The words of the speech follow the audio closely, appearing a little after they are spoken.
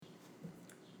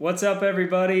What's up,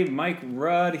 everybody? Mike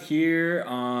Rudd here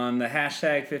on the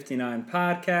Hashtag 59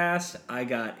 podcast. I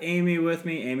got Amy with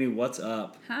me. Amy, what's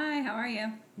up? Hi, how are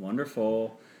you?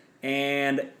 Wonderful.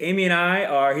 And Amy and I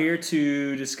are here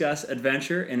to discuss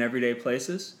adventure in everyday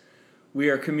places. We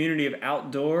are a community of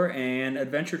outdoor and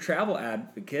adventure travel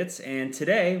advocates, and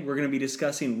today we're going to be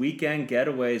discussing weekend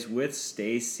getaways with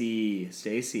Stacy.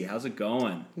 Stacy, how's it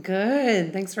going?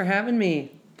 Good. Thanks for having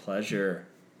me. Pleasure.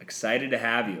 Excited to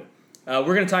have you.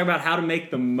 We're going to talk about how to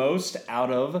make the most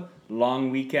out of long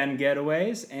weekend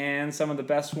getaways and some of the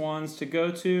best ones to go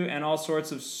to and all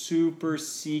sorts of super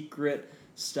secret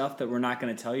stuff that we're not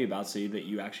going to tell you about so that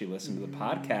you actually listen to the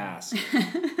podcast.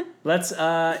 Let's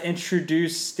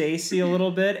introduce Stacy a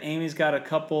little bit. Amy's got a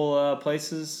couple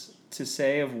places to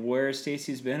say of where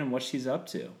Stacy's been and what she's up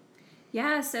to.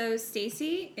 Yeah, so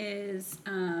Stacy is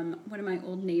one of my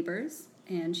old neighbors,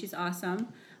 and she's awesome.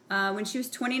 When she was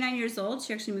 29 years old,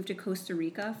 she actually moved to Costa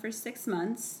Rica for 6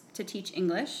 months to teach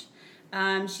English.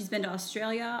 She's been to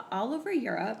Australia, all over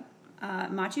Europe,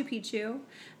 Machu Picchu,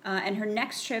 and her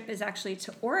next trip is actually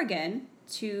to Oregon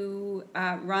to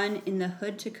run in the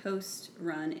Hood to Coast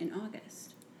run in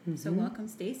August. Mm-hmm. So welcome,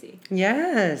 Stacy.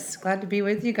 Yes, glad to be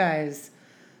with you guys.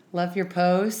 Love your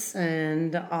posts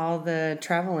and all the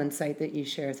travel insight that you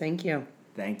share. Thank you.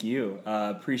 Thank you.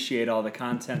 Appreciate all the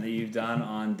content that you've done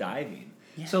on diving.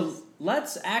 Yes. So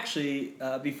let's actually,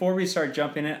 before we start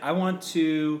jumping in,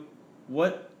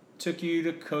 what took you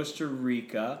to Costa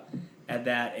Rica at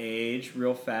that age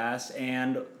real fast,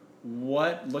 and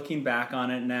what, looking back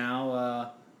on it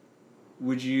now,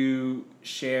 would you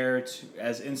share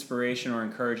as inspiration or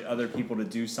encourage other people to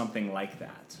do something like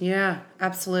that? Yeah,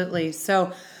 absolutely.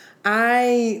 So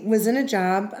I was in a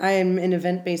job. I'm in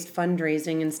event-based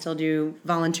fundraising and still do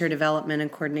volunteer development and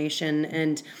coordination,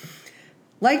 and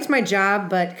liked my job,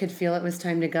 but could feel it was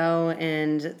time to go.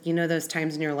 And you know those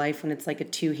times in your life when it's like a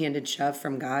two-handed shove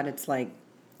from God? It's like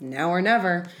now or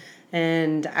never.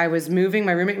 And I was moving.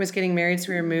 My roommate was getting married,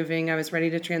 so we were moving. I was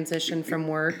ready to transition from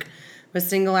work. Was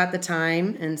single at the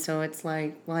time, and so it's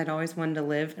like, well, I'd always wanted to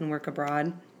live and work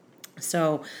abroad.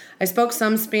 So I spoke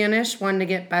some Spanish, wanted to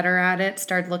get better at it,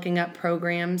 started looking up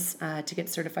programs to get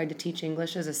certified to teach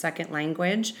English as a second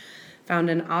language.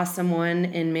 Found an awesome one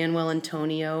in Manuel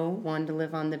Antonio, wanted to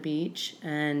live on the beach.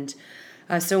 And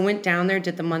so went down there,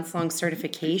 did the month-long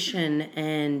certification,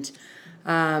 and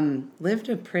lived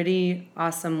a pretty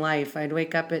awesome life. I'd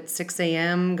wake up at 6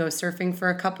 a.m., go surfing for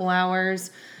a couple hours,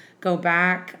 go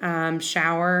back,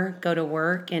 shower, go to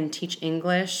work, and teach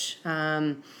English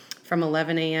from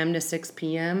 11 a.m. to 6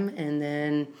 p.m., and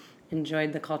then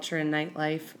enjoyed the culture and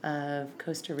nightlife of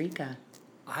Costa Rica.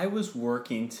 I was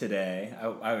working today.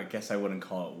 I guess I wouldn't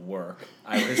call it work.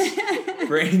 I was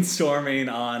brainstorming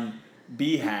on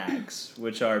BHAGs,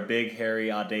 which are big,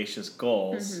 hairy, audacious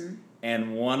goals. Mm-hmm.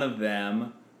 And one of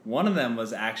them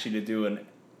was actually to do an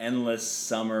endless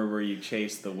summer where you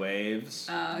chase the waves.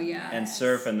 Oh, yeah. And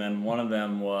surf. And then one of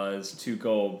them was to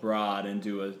go abroad and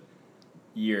do a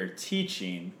year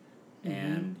teaching. Mm-hmm.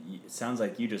 And it sounds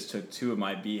like you just took two of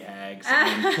my BHAGs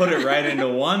and put it right into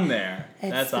one there.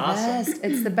 That's awesome.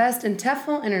 It's the best. And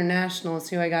TEFL International is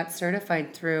who I got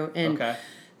certified through. And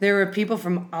there were people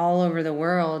from all over the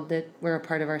world that were a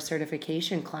part of our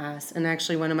certification class. And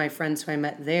actually one of my friends who I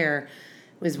met there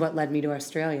was what led me to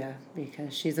Australia,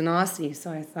 because she's an Aussie.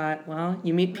 So I thought, well,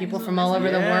 you meet people from all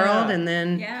over the world and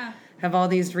then have all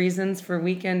these reasons for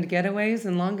weekend getaways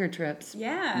and longer trips.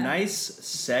 Yeah. Nice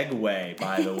segue,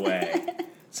 by the way.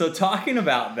 So talking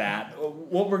about that,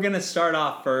 what we're going to start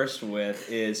off first with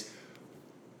is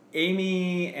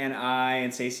Amy and I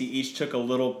and Stacey each took a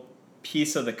little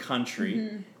piece of the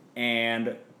country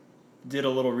and did a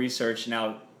little research.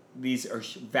 Now, these are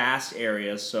vast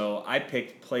areas, so I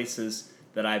picked places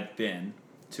that I've been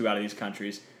to out of these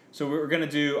countries. So we're going to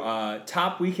do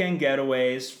top weekend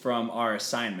getaways from our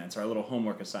assignments, our little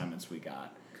homework assignments we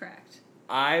got. Correct.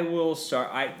 I will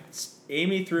start.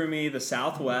 Amy threw me the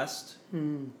Southwest,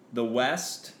 the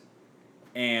West,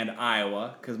 and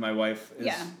Iowa, because my wife is...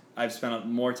 Yeah. I've spent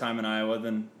more time in Iowa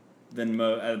than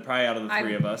probably out of the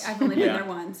three of us. I've only been there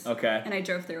once. Okay. And I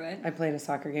drove through it. I played a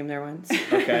soccer game there once.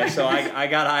 Okay, so I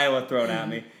got Iowa thrown at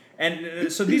me.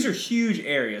 And so these are huge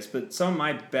areas, but some of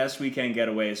my best weekend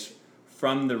getaways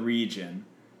from the region,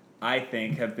 I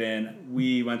think, have been,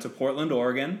 we went to Portland,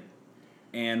 Oregon,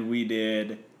 and we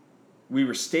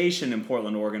were stationed in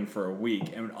Portland, Oregon for a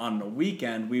week. And on the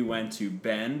weekend, we went to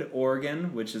Bend,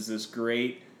 Oregon, which is this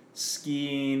great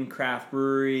skiing craft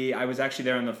brewery. I was actually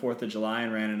there on the 4th of July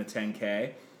and ran in a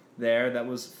 10K there. That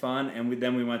was fun. And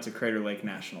then we went to Crater Lake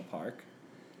National Park.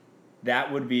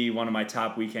 that would be one of my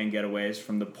top weekend getaways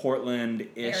from the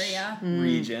Portland-ish Area.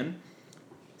 region.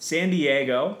 San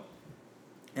Diego,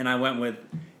 and I went with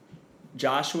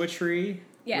Joshua Tree,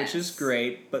 which is Yes.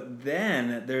 great. But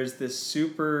then there's this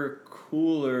super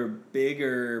cooler,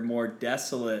 bigger, more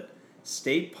desolate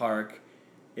state park.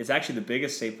 It's actually the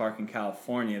biggest state park in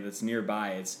California that's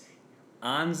nearby. It's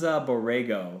Anza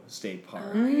Borrego State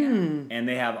Park. Oh, yeah. And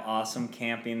they have awesome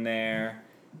camping there.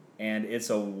 And it's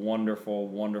a wonderful,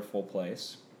 wonderful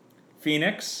place.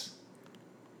 Phoenix,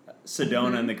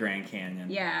 Sedona, and the Grand Canyon.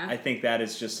 Yeah. I think that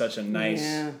is just such a nice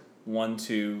Yeah.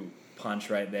 1-2 punch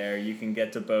right there. You can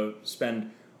get to boat, spend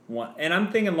one, and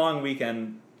I'm thinking long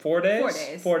weekend, 4 days? 4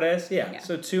 days. 4 days, yeah. Yeah.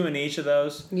 So 2 in each of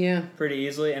those Yeah. pretty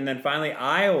easily. And then finally,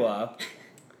 Iowa.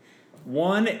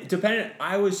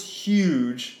 Iowa's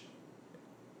huge.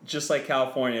 Just like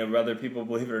California, whether people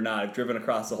believe it or not, I've driven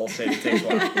across the whole state. It takes a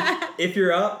while. If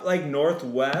you're up like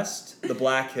northwest, the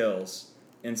Black Hills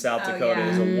in South Oh, Dakota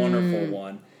yeah. is a wonderful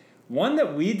one. One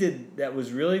that we did that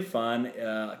was really fun,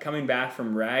 coming back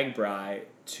from Ragbri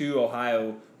to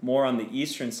Ohio, more on the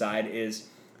eastern side, is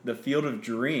the Field of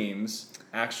Dreams,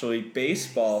 actually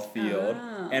baseball field,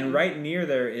 Oh. and right near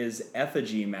there is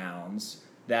effigy mounds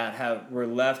that were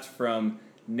left from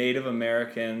Native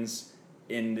Americans.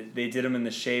 And they did them in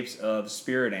the shapes of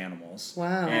spirit animals.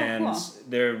 Wow. And Cool.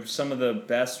 they're some of the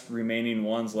best remaining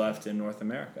ones left in North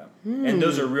America. And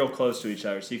those are real close to each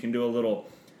other. So you can do a little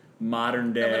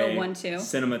modern day little 1-2.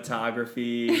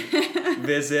 cinematography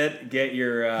visit, get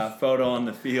your photo on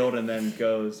the field, and then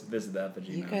go visit the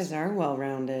effigy. You mounds. guys are well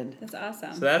rounded. That's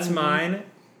awesome. So that's mine.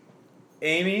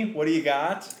 Amy, what do you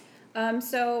got?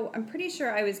 So I'm pretty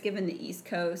sure I was given the East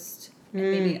Coast and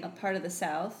maybe a part of the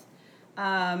South.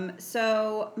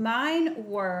 So mine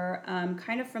were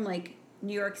kind of from like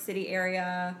New York City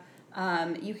area.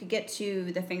 You could get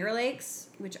to the Finger Lakes,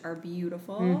 which are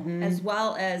beautiful, as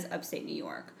well as upstate New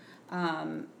York.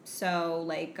 So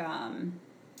like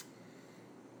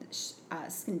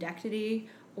Schenectady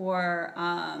or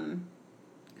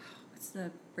what's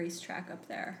the racetrack up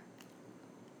there?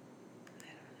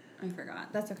 I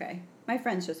forgot. That's okay. My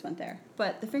friends just went there.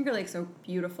 But the Finger Lakes are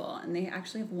beautiful, and they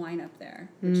actually have wine up there,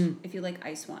 which, if you like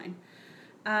ice wine.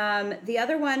 The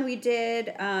other one we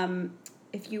did,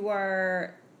 if you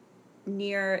are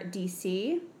near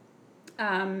D.C.,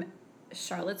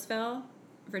 Charlottesville,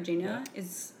 Virginia,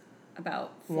 is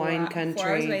about Wine 4 country.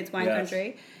 hours away. It's wine Yes.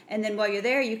 country. And then while you're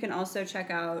there, you can also check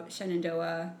out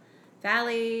Shenandoah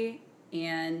Valley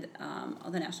and all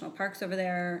the national parks over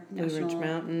there. Blue Ridge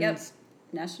Mountains. Yep.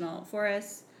 National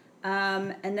forests.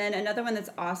 And then another one that's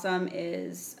awesome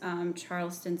is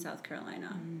Charleston, South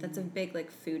Carolina. That's a big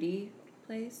like foodie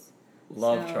place.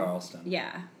 Love So, Charleston.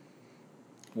 Yeah.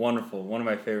 Wonderful. One of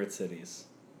my favorite cities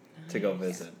to go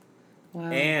visit. Wow.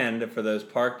 And for those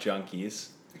park junkies,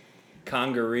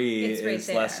 Congaree It's right is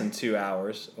less there. than 2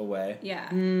 hours away.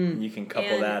 Yeah. You can couple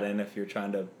And that in if you're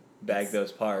trying to bag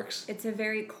those parks. It's a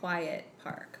very quiet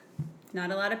park.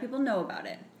 Not a lot of people know about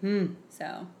it.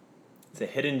 So, It's a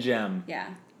hidden gem.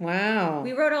 yeah. Wow.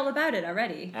 We wrote all about it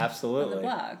already Absolutely. on the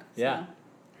blog. So. Yeah.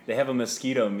 They have a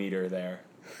mosquito meter there.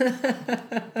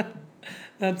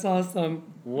 That's awesome.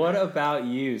 What about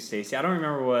you, Stacey? I don't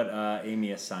remember what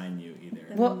Amy assigned you either.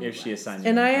 Well, if she assigned you.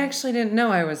 And I anything. actually didn't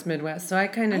know I was Midwest, so I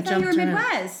kind I of thought jumped you were around.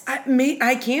 Midwest.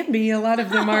 I can't be. A lot of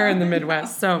them are in the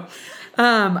Midwest. So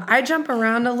I jump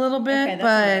around a little bit, Okay,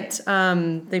 that's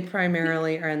but they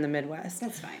primarily are in the Midwest.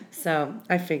 That's fine. So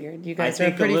I figured you I guys are a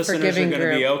think the pretty listeners are forgiving going to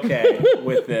group. be okay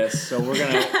with this, so we're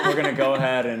gonna go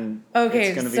ahead and Okay,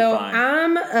 it's going to be so fine.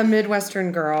 I'm a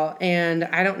Midwestern girl, and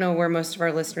I don't know where most of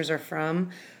our listeners are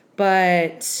from,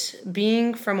 but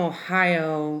being from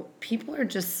Ohio, people are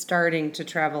just starting to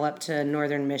travel up to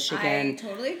northern I Michigan.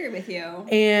 totally agree with you.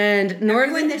 And Everyone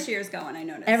northern this year is going, I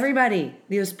noticed. everybody,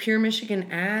 those Pure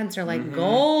Michigan ads are like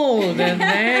gold, and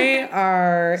they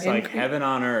are It's like heaven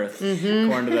on earth,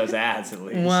 according to those ads at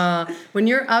least. Well, when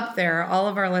you're up there, all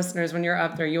of our listeners, when you're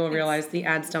up there, you will realize the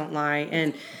ads don't lie.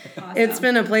 And it's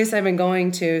been a place I've been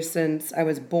going to since I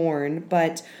was born.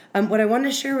 But what I want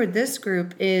to share with this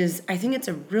group is I think it's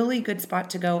a really good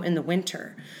spot to go in the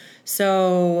winter.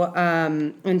 So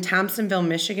in Thompsonville,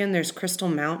 Michigan, there's Crystal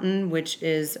Mountain, which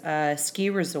is a ski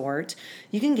resort.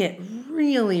 You can get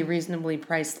really reasonably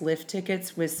priced lift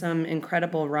tickets with some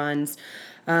incredible runs.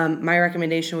 My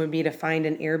recommendation would be to find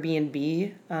an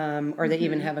Airbnb, or they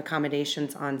even have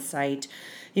accommodations on site.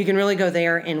 You can really go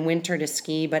there in winter to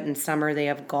ski, but in summer they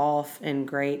have golf and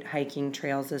great hiking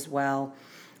trails as well.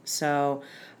 So,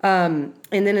 and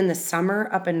then in the summer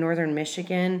up in northern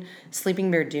Michigan, Sleeping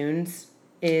Bear Dunes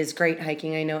is great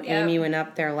hiking. I know Yep. Amy went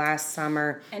up there last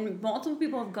summer. And multiple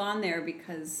people have gone there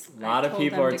because A lot of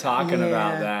people are talking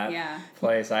about that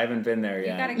place. I haven't been there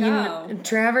yet. You gotta go.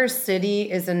 Traverse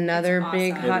City is another It's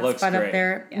big awesome. hot It looks spot up great.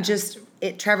 there.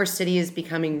 Yeah. Traverse City is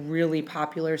becoming really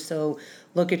popular, so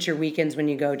look at your weekends when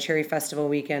you go. Cherry Festival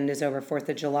weekend is over 4th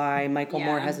of July. Michael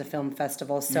Moore Yeah. has a film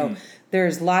festival. So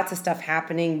there's lots of stuff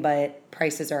happening, but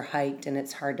prices are hiked and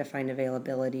it's hard to find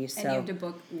availability. So And you have to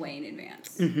book way in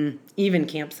advance. even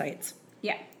campsites.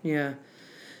 Yeah. Yeah.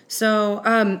 So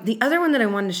the other one that I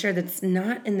wanted to share that's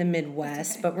not in the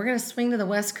Midwest, but we're going to swing to the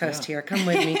West Coast here. Come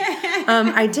with me.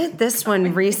 I did this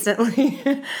one recently,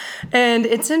 and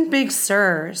it's in Big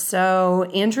Sur. So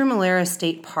Andrew Malera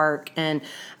State Park, and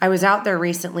I was out there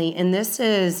recently, and this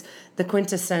is the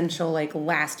quintessential like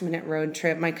last minute road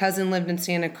trip. My cousin lived in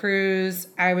Santa Cruz.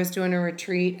 I was doing a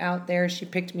retreat out there. She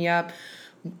picked me up.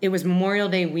 It was Memorial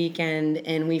Day weekend,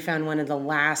 and we found one of the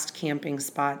last camping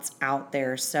spots out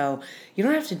there. So you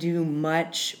don't have to do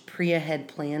much pre-ahead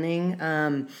planning.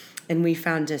 And we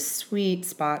found a sweet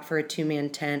spot for a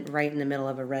 2-man tent right in the middle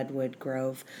of a redwood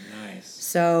grove. Nice.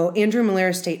 So Andrew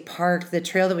Malera State Park, the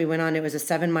trail that we went on, it was a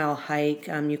 7-mile hike.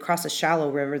 You cross a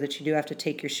shallow river that you do have to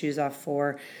take your shoes off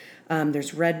for.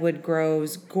 There's redwood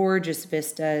groves, gorgeous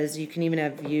vistas. You can even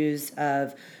have views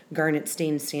of garnet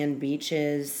stained sand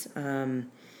beaches.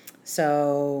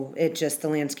 So the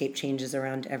landscape changes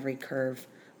around every curve.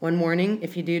 One morning,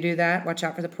 if you do that, watch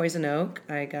out for the poison oak.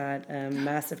 I got a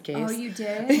massive case. Oh, you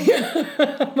did?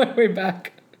 On my way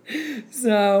back.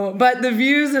 So, but the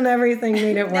views and everything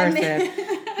made it worth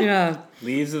it. Yeah.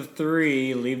 Leaves of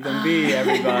 3, leave them be,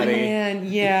 everybody. And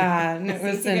yeah, and it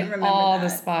was you can in remember all the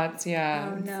that. spots. Yeah.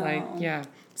 Oh, It's no. like, yeah.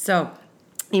 So,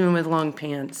 even with long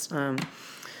pants.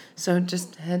 So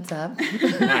just heads up.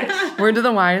 Nice. Word to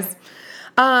the wise.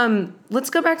 Let's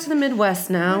go back to the Midwest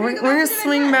now. We're We're gonna go going back to to the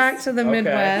swing Midwest. back to the Okay.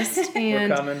 Midwest.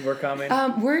 And We're coming.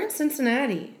 we're in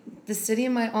Cincinnati, the city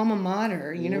of my alma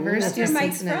mater, University That's of where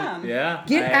Mike's Cincinnati. from. Yeah.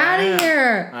 Get I out am. of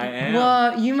here. I am.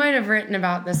 Well, you might have written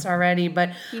about this already, but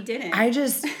He didn't.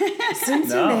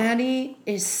 Cincinnati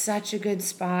is such a good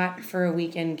spot for a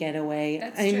weekend getaway.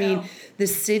 That's I mean, true. the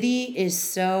city is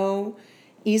so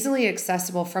easily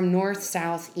accessible from north,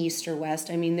 south, east, or west.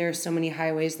 I mean, there are so many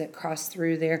highways that cross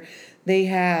through there. They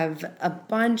have a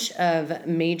bunch of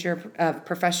major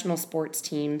professional sports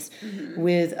teams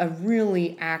with a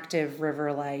really active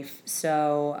river life.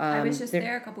 So I was just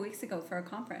there a couple weeks ago for a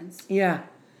conference. yeah.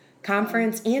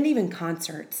 Conference and even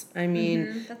concerts. I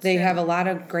mean, that's they true. have a lot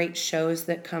of great shows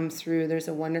that come through. There's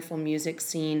a wonderful music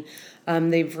scene.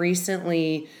 They've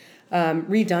recently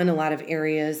redone a lot of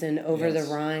areas and over the Yes.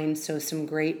 Rhine, so some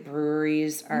great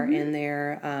breweries are in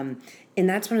there. And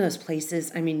that's one of those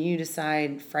places, I mean, you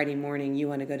decide Friday morning you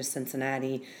want to go to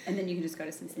Cincinnati. And then you can just go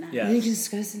to Cincinnati. Yeah. And you can just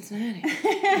go to Cincinnati.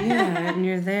 Yeah, and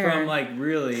you're there. From like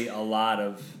really a lot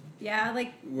of, Yeah,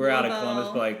 like we're out of Louisville,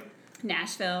 Columbus, but like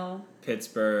Nashville,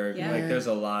 Pittsburgh, Yeah. like there's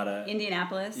a lot of,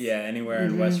 Indianapolis. yeah, anywhere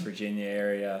in West Virginia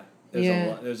area. There's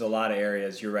Yeah. there's a lot of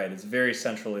areas. You're right. It's very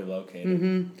centrally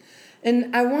located.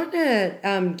 And I want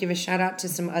to give a shout out to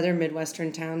some other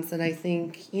Midwestern towns that I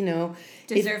think,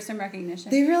 Deserve some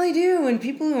recognition. they really do. And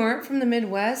people who aren't from the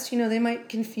Midwest, they might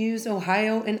confuse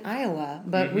Ohio and Iowa,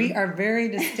 but we are very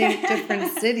distinct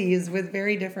different cities with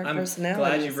very different I'm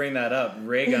personalities. glad you bring that up.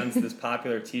 Raygun's this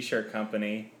popular T-shirt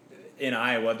company in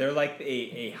Iowa. They're like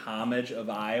a homage of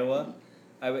Iowa,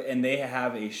 and they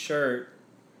have a shirt.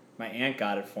 My aunt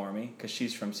got it for me because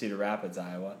she's from Cedar Rapids,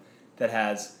 Iowa, that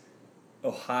has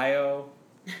Ohio,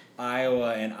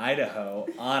 Iowa, and Idaho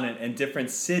on it, and different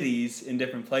cities in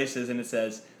different places, and it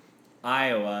says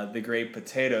Iowa, the great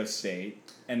potato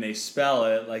state, and they spell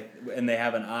it and they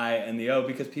have an I and the O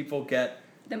because people get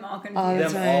Them all confused. All the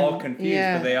them time. all confused,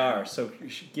 Yeah. but they are. So you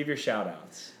should give your shout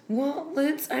outs. Well,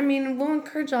 we'll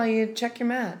encourage all you to check your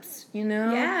maps,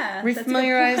 Yeah, that's a good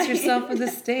Refamiliarize point. yourself with the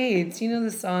states. You know the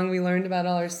song we learned about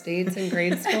all our states in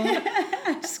grade school?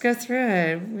 Just go through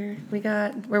it.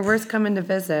 We're worth coming to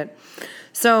visit.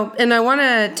 So, and I want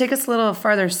to take us a little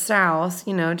farther south,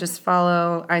 just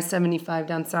follow I-75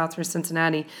 down south through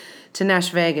Cincinnati to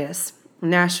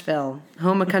Nashville,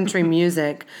 home of country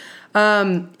music.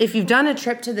 If you've done a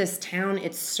trip to this town,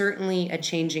 it's certainly a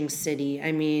changing city.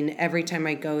 I mean, every time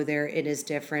I go there, it is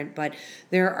different, but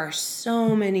there are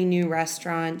so many new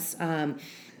restaurants.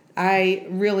 I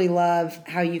really love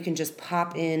how you can just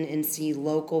pop in and see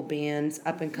local bands,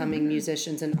 up and coming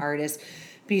musicians and artists,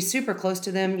 be super close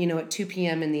to them, at 2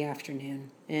 p.m. in the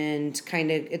afternoon. And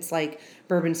it's like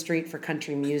Bourbon Street for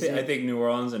country music. I think New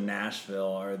Orleans and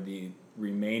Nashville are the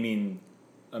remaining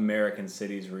American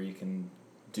cities where you can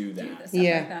do that. Stuff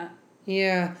Yeah. like that.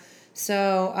 Yeah.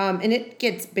 So, and it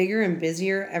gets bigger and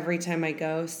busier every time I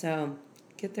go. So,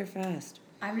 get there fast.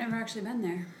 I've never actually been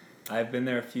there. I've been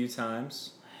there a few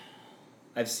times.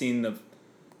 I've seen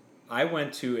I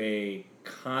went to a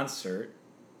concert,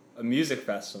 a music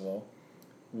festival,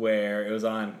 where it was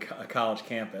on a college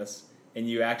campus, and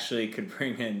you actually could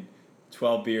bring in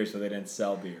 12 beers, but they didn't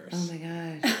sell beers. Oh my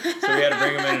gosh. So we had to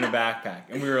bring them in a backpack.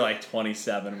 And we were like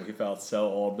 27. We felt so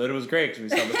old. But it was great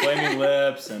because we saw the Flaming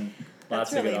Lips and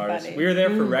lots of good artists. funny. We were there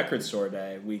for Record Store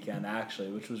Day weekend,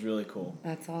 actually, which was really cool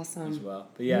That's awesome. as well.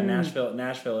 But yeah,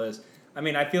 Nashville is... I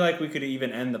mean, I feel like we could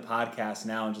even end the podcast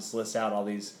now and just list out all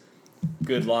these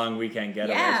good long weekend getaways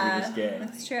we just gave.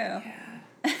 That's true.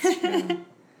 Yeah.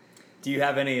 Do you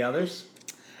have any others?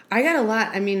 I got a lot.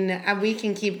 I mean, we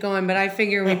can keep going, but I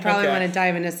figure we probably Okay. want to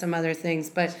dive into some other things.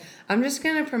 But I'm just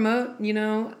going to promote,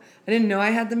 I didn't know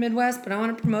I had the Midwest, but I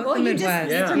want to promote the you just- Midwest.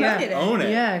 you Yeah, promoted it. own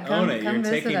it. Yeah, own it. come You're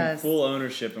visit taking us. full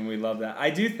ownership, and we love that. I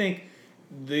do think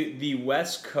the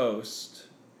West Coast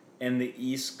and the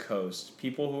East Coast,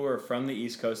 people who are from the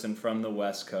East Coast and from the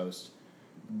West Coast,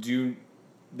 there's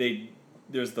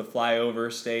the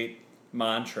flyover state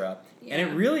mantra, and it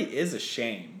Yeah. really is a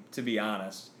shame, to be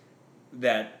honest,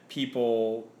 that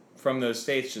people from those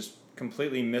states just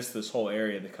completely miss this whole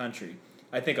area of the country.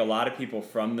 I think a lot of people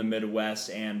from the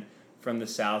Midwest and from the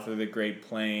South or the Great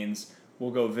Plains will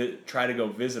go try to go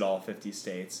visit all 50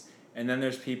 states, and then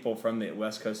there's people from the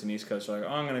West Coast and East Coast who are like,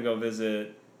 oh, I'm going to go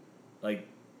visit like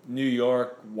New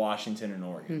York, Washington, and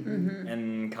Oregon,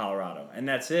 and Colorado, and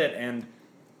that's it. And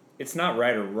it's not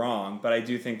right or wrong, but I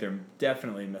do think they're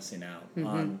definitely missing out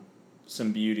on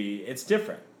some beauty. It's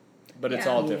different, but it's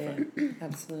Yeah. all different. Yeah,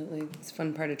 absolutely. It's a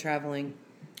fun part of traveling.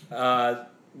 I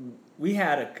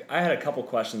had a couple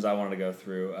questions I wanted to go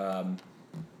through.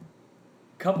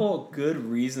 Couple good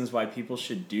reasons why people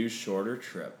should do shorter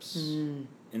trips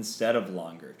instead of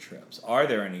longer trips. Are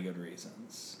there any good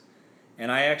reasons? And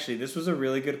this was a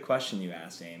really good question you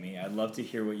asked, Amy. I'd love to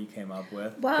hear what you came up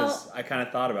with, because I kind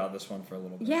of thought about this one for a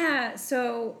little bit. Yeah,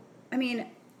 so, I mean,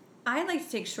 I like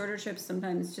to take shorter trips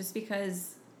sometimes just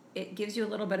because it gives you a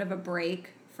little bit of a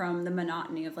break from the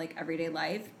monotony of, like, everyday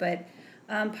life. But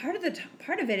part of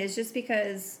it is just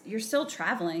because you're still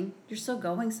traveling. You're still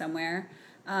going somewhere,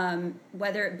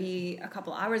 whether it be a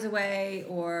couple hours away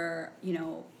or,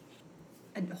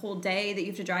 a whole day that you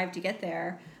have to drive to get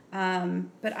there.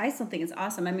 But I still think it's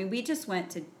awesome. I mean, we just went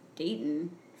to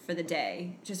Dayton for the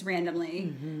day, just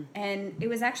randomly. And it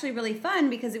was actually really fun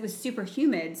because it was super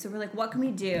humid. So we're like, what can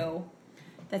we do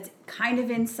that's kind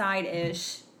of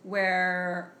inside-ish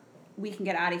where we can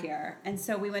get out of here? And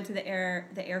so we went to the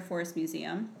Air Force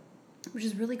Museum, which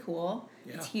is really cool.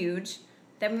 Yeah. It's huge.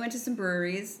 Then we went to some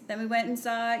breweries. Then we went and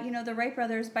saw, the Wright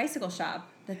Brothers bicycle shop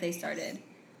that they started.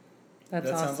 That's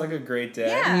That awesome. sounds like a great day.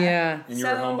 Yeah. Yeah. And you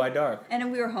were home by dark.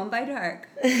 And we were home by dark.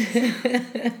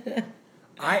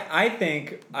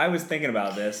 I was thinking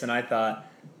about this, and I thought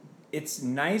it's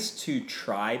nice to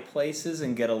try places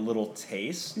and get a little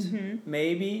taste,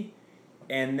 maybe,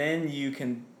 and then you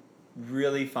can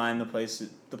really find the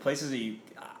places that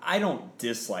I don't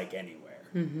dislike anywhere,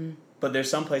 but there's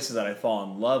some places that I fall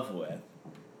in love with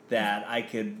that I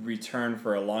could return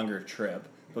for a longer trip,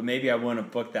 but maybe I wouldn't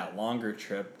have booked that longer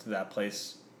trip to that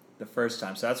place the first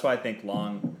time. So that's why I think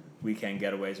long weekend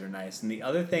getaways are nice. And the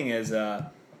other thing is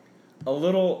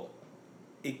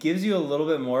it gives you a little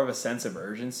bit more of a sense of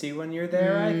urgency when you're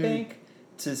there, I think,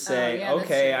 to say, yeah, that's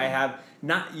okay,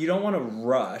 true. you don't want to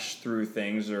rush through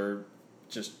things or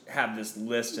just have this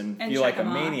list and feel check like a 'em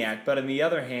off. maniac. But on the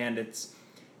other hand,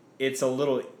 it's a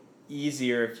little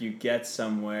easier if you get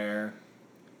somewhere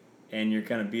and you're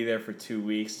going to be there for 2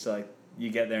 weeks. So like you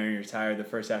get there and you're tired. The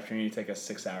first afternoon, you take a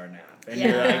 6-hour nap. And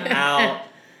you're like out.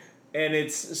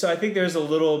 And so I think there's a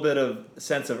little bit of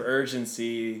sense of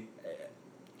urgency.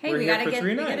 Hey, We're we here gotta for 3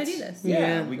 we nights. gotta do this.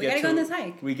 Yeah. we gotta go on this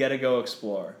hike. We gotta go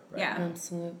explore. Right? Yeah.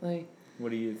 Absolutely. What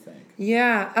do you think?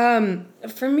 Yeah,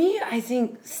 for me, I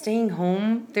think staying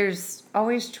home, there's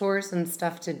always chores and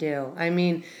stuff to do. I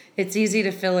mean, it's easy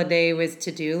to fill a day with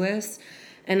to-do lists.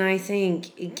 And I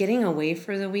think getting away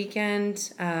for the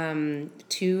weekend, 2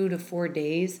 to 4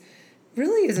 days,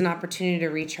 really is an opportunity to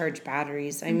recharge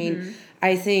batteries. I mean,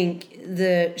 I think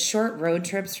the short road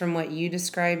trips from what you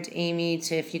described, Amy,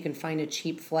 to if you can find a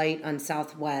cheap flight on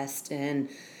Southwest and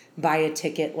buy a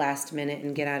ticket last minute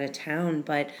and get out of town.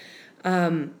 But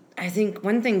I think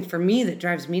one thing for me that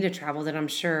drives me to travel that I'm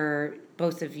sure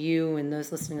both of you and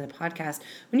those listening to the podcast,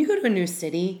 when you go to a new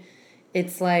city,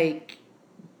 it's like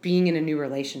being in a new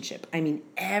relationship. I mean,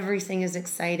 everything is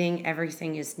exciting,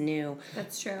 everything is new.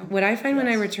 That's true. What I find when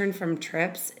I Yes. return from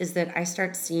trips is that I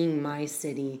start seeing my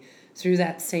city through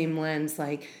that same lens.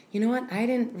 Like, you know what? I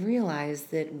didn't realize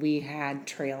that we had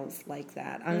trails like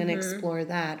that. I'm going to explore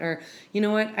that. Or, you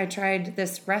know what? I tried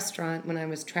this restaurant when I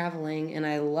was traveling and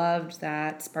I loved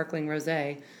that sparkling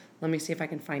rosé. Let me see if I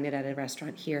can find it at a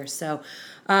restaurant here. So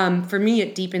for me,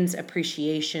 it deepens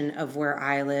appreciation of where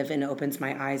I live and opens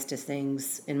my eyes to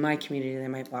things in my community that I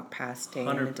might walk past day in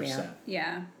and day out. 100%.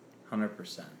 Yeah.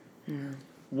 100%.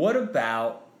 What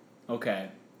about, okay,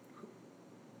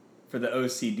 for the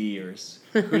OCDers,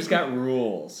 who's got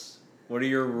rules? What are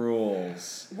your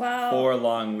rules Well, for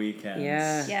long weekends?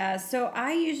 Yeah. yeah. So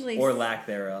I usually Or lack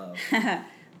thereof.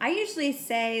 I usually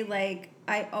say, like,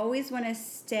 I always want to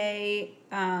stay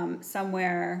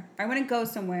somewhere. I want to go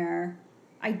somewhere.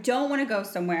 I don't want to go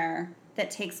somewhere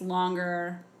that takes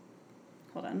longer.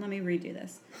 Hold on, let me redo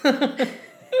this.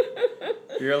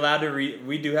 You're allowed to read.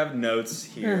 We do have notes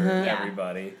here, Yeah.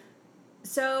 everybody.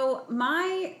 So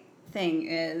my thing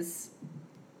is,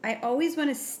 I always want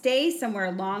to stay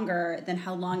somewhere longer than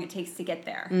how long it takes to get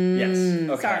there. Yes.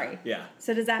 Okay. Sorry. Yeah.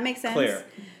 So does that make sense? Clear.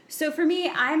 So for me,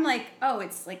 I'm like, oh,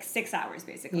 it's like 6 hours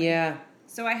basically. Yeah.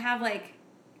 So I have like,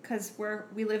 because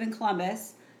we live in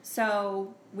Columbus,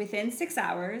 so within 6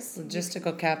 hours.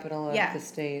 Logistical capital of Yeah. the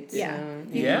state. Yeah. So,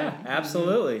 Yeah,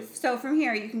 absolutely. So from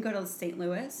here, you can go to St.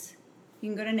 Louis, you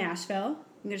can go to Nashville,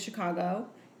 you can go to Chicago,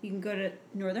 you can go to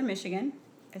Northern Michigan,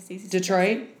 as Stacey said.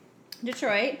 Detroit.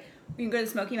 You can go to the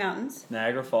Smoky Mountains,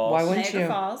 Niagara Falls. Why wouldn't Niagara you?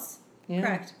 Falls. Yeah.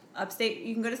 Correct. Upstate,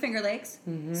 you can go to Finger Lakes.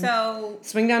 So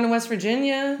Swing down to West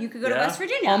Virginia. you could go to Yeah. West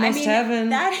Virginia. Almost I mean, heaven.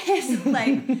 that is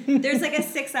like, there's like a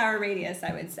 6 hour radius,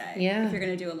 I would say. Yeah. If you're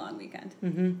going to do a long weekend.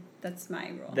 Mm-hmm. That's my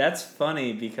rule. That's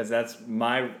funny because that's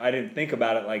I didn't think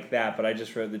about it like that, but I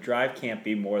just wrote the drive can't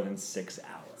be more than 6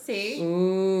 hours. See?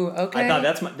 Ooh, okay. I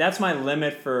thought that's my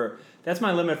limit for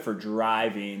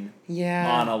driving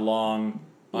Yeah. on a long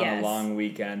Yes.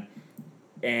 weekend,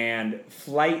 and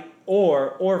flight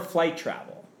or flight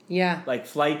travel. Yeah. Like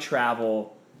flight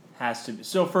travel has to be.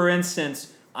 So for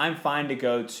instance, I'm fine to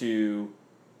go to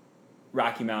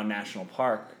Rocky Mountain National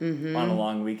Park on a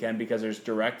long weekend because there's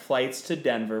direct flights to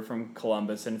Denver from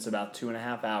Columbus and it's about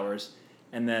 2.5 hours,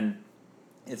 and then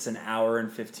it's an hour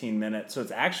and 15 minutes. So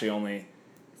it's actually only.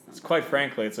 It's quite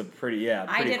frankly, it's a pretty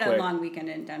I did quick. a long weekend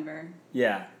in Denver.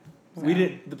 Yeah, we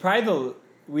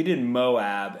did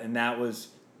Moab, and that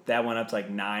went up to like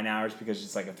 9 hours because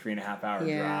it's like a 3.5 hour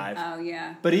Yeah. drive. Oh,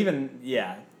 yeah. But even but You're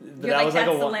that like, was like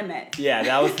that's a the one- limit. Yeah,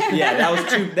 that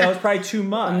was probably too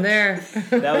much. I'm there.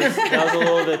 That was a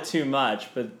little bit too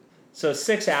much. But so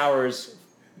 6 hours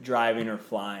driving or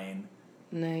flying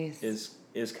Nice.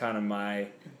 is kind of my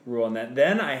rule on that.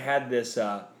 Then I had this.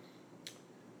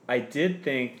 I did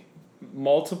think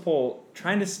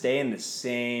trying to stay in the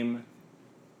same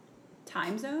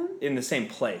Time zone?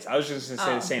 place. I was just gonna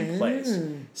say Oh. the same place.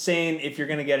 Saying if you're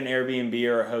gonna get an Airbnb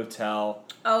or a hotel.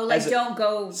 Oh, like As a- don't go to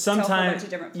a whole bunch Sometimes, of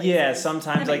different places. yeah,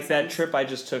 sometimes like makes that sense. trip I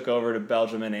just took over to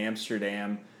Belgium and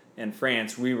Amsterdam and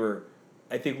France.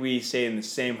 I think we stayed in the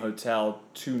same hotel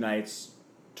 2 nights,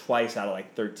 twice out of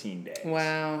like 13 days.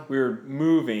 Wow. We were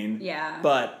moving, Yeah.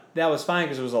 but that was fine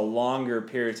because it was a longer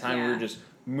period of time. We Yeah. were just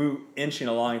inching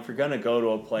along. If you're gonna go to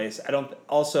a place,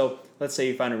 Also, let's say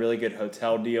you find a really good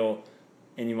hotel deal,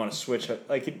 and you want to switch.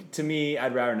 To me,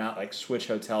 I'd rather not like switch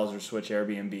hotels or switch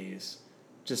Airbnbs.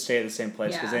 Just stay at the same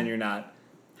place because Yeah. then you're not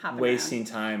Hopping wasting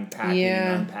time packing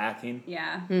Yeah. and unpacking. around.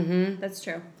 Yeah. Mm-hmm. That's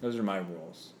true. Those are my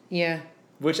rules. Yeah.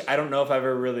 Which I don't know if I've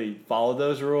ever really followed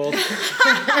those rules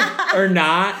or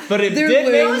not, but it They're did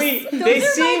loose. make me. Those They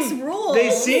are seem nice rules. They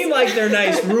seem like they're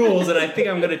nice rules, and I think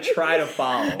I'm gonna try to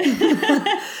follow.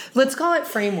 Let's call it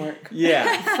framework.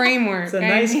 Yeah, Framework. it's a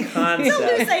nice It's a concept.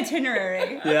 loose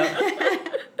itinerary. Yeah.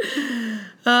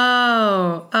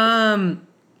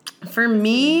 For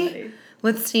me,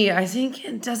 let's see. I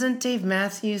think doesn't Dave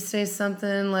Matthews say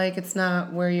something like it's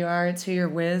not where you are, it's who you're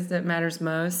with that matters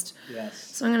most. Yes.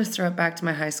 So I'm going to throw it back to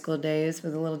my high school days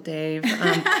with a little Dave.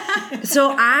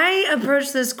 So I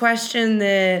approach this question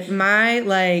that my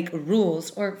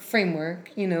rules or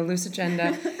framework, loose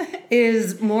agenda,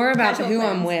 is more about Casual who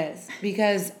I'm plans. with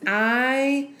because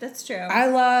I That's true.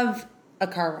 love a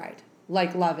car ride,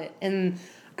 love it. And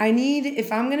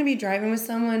if I'm going to be driving with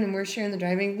someone and we're sharing the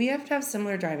driving, we have to have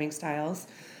similar driving styles.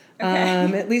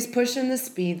 Okay. At least pushing the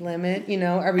speed limit.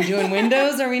 Are we doing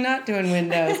windows? Are we not doing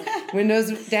windows?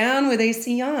 Windows down with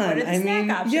AC on. What are the snack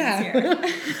options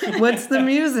here? What's the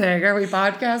music? Are we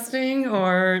podcasting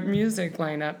or music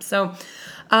lineup? So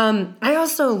I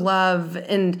also love,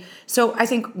 and so I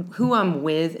think who I'm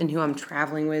with and who I'm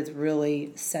traveling with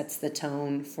really sets the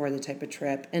tone for the type of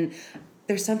trip. And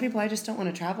there's some people I just don't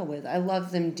want to travel with. I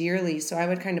love them dearly, so I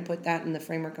would kind of put that in the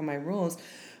framework of my rules.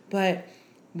 But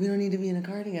we don't need to be in a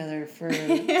car together for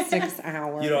 6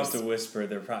 hours. You don't have to whisper.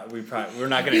 We're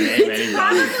not going to name anybody.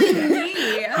 Me.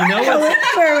 You know I'll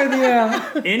what's whisper with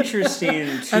you. interesting?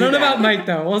 I don't know about Mike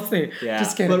though. We'll see. Yeah,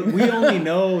 Just kidding. but we only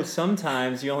know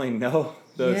sometimes. You only know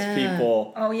those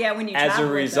people Oh yeah, when you as a travel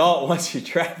with result once you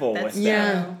travel them. with That's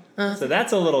them. Yeah. So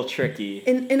that's a little tricky.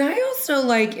 And I also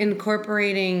like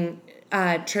incorporating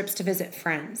trips to visit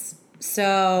friends.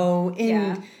 So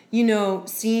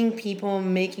seeing people,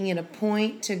 making it a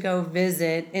point to go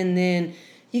visit, and then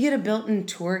you get a built-in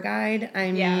tour guide.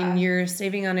 I mean, you're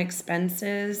saving on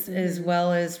expenses as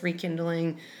well as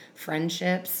rekindling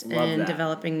friendships and that.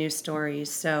 developing new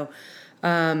stories. So,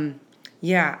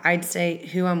 I'd say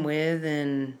who I'm with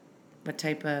and what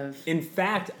type of... In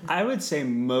fact, I would say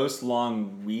most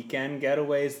long weekend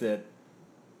getaways that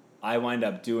I wind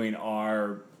up doing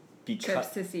are trips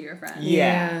to see your friends.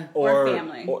 Yeah. Or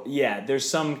family. There's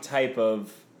some type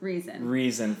of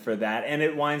reason for that, and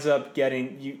it winds up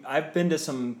getting you. I've been to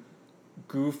some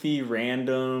goofy,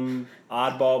 random,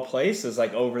 oddball places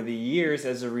like over the years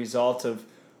as a result of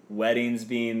weddings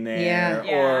being there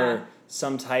or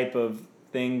some type of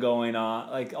thing going on,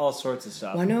 like all sorts of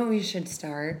stuff. Well, I know what we should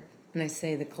start. And I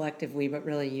say the collective we, but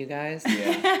really you guys.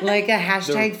 Yeah. Like a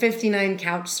hashtag 59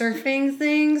 couch surfing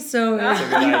thing. So That's a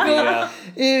good idea.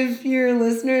 if your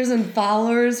listeners and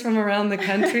followers from around the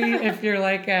country, if you're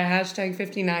like a hashtag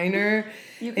 59er.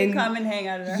 You can come and hang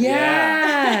out at our house.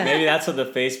 Yeah. Maybe that's what the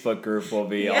Facebook group will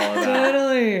be all about.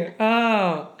 Totally.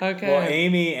 Oh, okay. Well,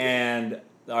 Amy and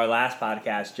our last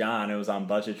podcast, John, it was on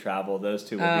budget travel. Those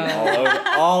two will be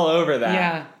all over that.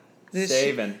 Yeah.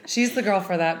 Saving. She's the girl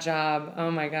for that job.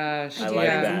 Oh my gosh. I like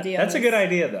that. That's a good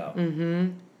idea, though.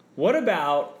 Mm-hmm. What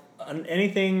about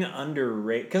anything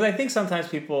underrated? Because I think sometimes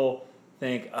people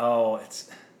think, oh, it's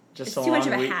just too much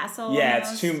of a hassle. Yeah,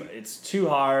 almost. it's too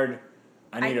hard.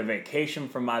 I need a vacation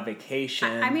from my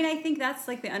vacation. I mean, I think that's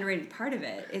like the underrated part of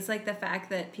it. It's like the fact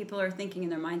that people are thinking in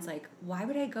their minds like, why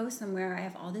would I go somewhere? I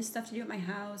have all this stuff to do at my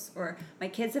house, or my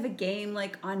kids have a game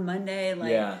like on Monday,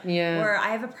 like, or I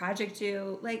have a project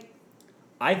due. Like,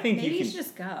 I think maybe you should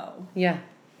just go. Yeah.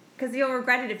 Because you'll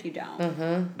regret it if you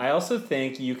don't. I also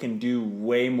think you can do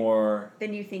way more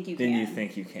than you think you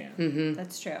can. Mm-hmm.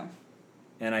 That's true.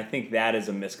 And I think that is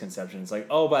a misconception. It's like,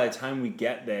 oh, by the time we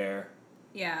get there.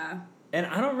 Yeah. And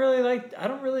I don't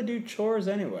really do chores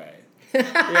anyway.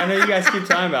 I know you guys keep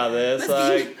talking about this.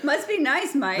 Must be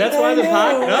nice, Mike. That's why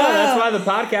that's why the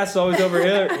podcast is always over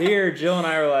here. Jill and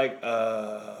I are like,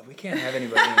 we can't have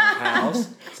anybody in our house.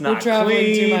 It's not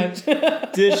clean. Too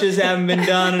much. Dishes haven't been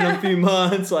done in a few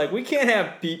months. Like we can't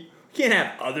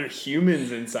have other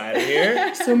humans inside of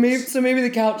here. So maybe the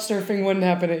couch surfing wouldn't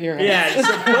happen at your house.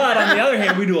 Yeah, but on the other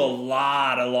hand, we do a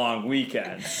lot of long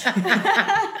weekends.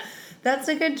 That's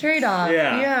a good trade-off.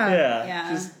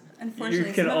 Yeah.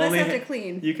 Unfortunately, some of us have to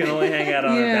clean. You can only hang out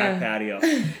on our back patio.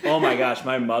 Oh my gosh,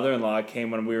 my mother-in-law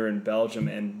came when we were in Belgium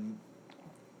and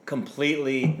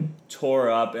completely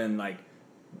tore up in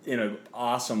an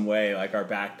awesome way, like our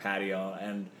back patio,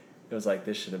 and it was like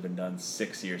this should have been done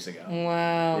 6 years ago.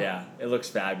 Wow. Yeah, it looks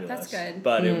fabulous. That's good.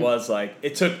 But it was like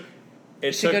it took.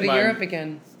 You should go to Europe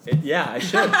again. I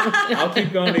should. I'll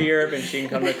keep going to Europe, and she can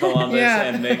come to Columbus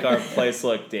and make our place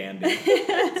look dandy.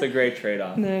 It's a great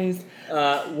trade-off. Nice.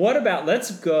 What about?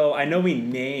 Let's go. I know we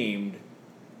named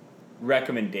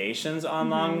recommendations on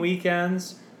long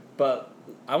weekends, but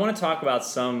I want to talk about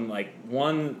some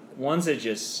ones that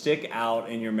just stick out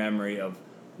in your memory of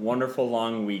wonderful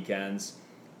long weekends.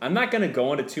 I'm not going to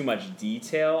go into too much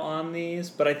detail on these,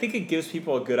 but I think it gives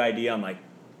people a good idea on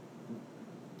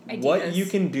what you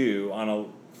can do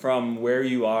from where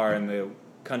you are in the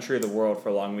country or the world for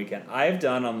a long weekend. I've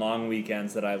done on long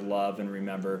weekends that I love and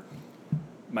remember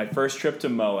my first trip to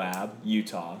Moab,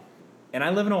 Utah, and I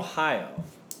live in Ohio.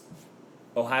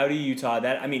 Ohio to Utah.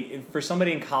 For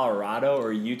somebody in Colorado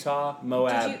or Utah,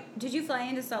 Moab. Did you fly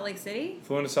into Salt Lake City?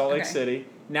 Flew into Salt Lake City.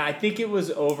 Now I think it was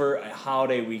over a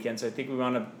holiday weekend, so I think we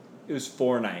wound up. It was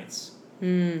 4 nights.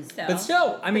 But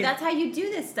still, but that's how you do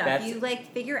this stuff. You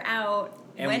figure out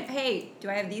hey, do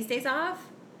I have these days off?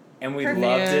 And we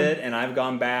loved it, and I've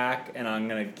gone back, and I'm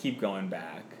gonna keep going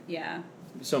back. Yeah.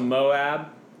 So Moab,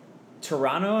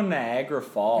 Toronto and Niagara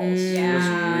Falls Yeah.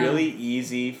 was really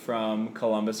easy from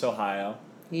Columbus, Ohio,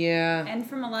 Yeah. And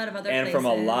from a lot of other and places. from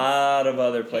a lot of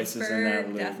other places in that Pittsburgh,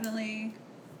 loop. definitely.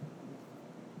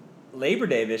 Labor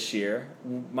Day this year,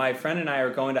 my friend and I are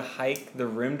going to hike the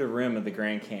rim to rim of the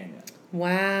Grand Canyon.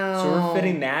 Wow. So we're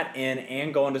fitting that in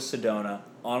and going to Sedona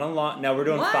on a long. Now we're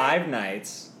doing What? 5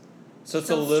 nights. So it's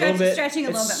So a little bit stretching a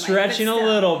little it's bit, Mike, but stretching a still.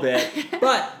 little bit,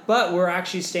 but we're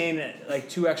actually staying at like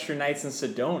 2 extra nights in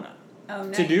Sedona. Oh,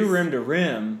 nice. To do rim to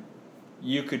rim,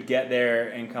 you could get there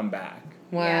and come back.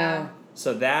 Wow. Yeah.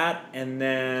 So that, and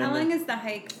then How long is the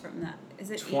hike from that? Is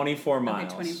it 24 8?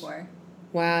 miles. Okay, 24.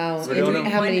 Wow. We're doing And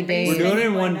it- how many We're days? We're doing it in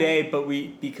Spending one one day, but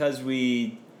because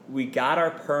we got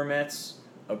our permits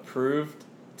approved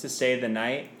to stay the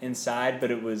night inside,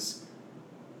 but it was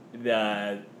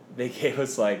they gave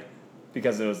us like,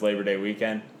 because it was Labor Day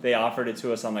weekend, they offered it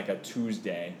to us on like a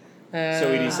Tuesday. So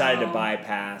we decided to Oh.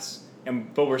 bypass,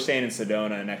 but we're staying in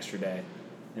Sedona an extra day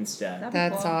instead. That'd be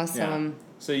That's cool. awesome.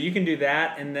 So you can do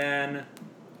that, and then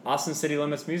Austin City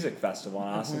Limits Music Festival in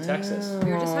Austin, Texas.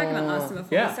 We were just talking about Austin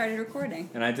before Yeah. we started recording.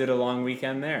 And I did a long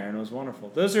weekend there, and it was wonderful.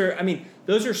 Those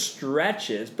are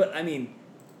stretches, but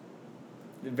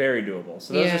very doable.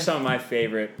 So those Yeah. are some of my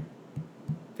favorites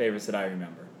that I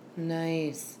remember.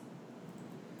 Nice.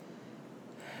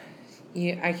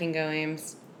 I can go,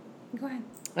 Ames. Go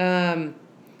ahead.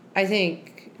 I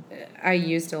think I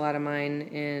used a lot of mine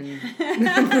in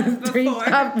Before.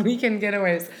 top weekend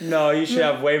getaways. No, you should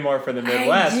have way more for the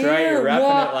Midwest, I right? do. You're repping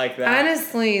Well, it like that.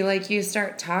 Honestly, like you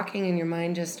start talking and your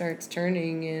mind just starts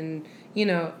turning, and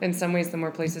in some ways, the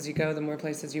more places you go, the more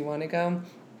places you want to go.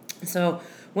 So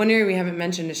one area we haven't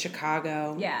mentioned is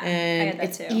Chicago. Yeah, I and had that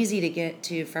it's too. easy to get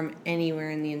to from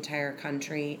anywhere in the entire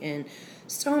country, and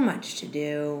so much to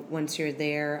do once you're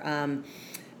there.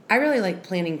 I really like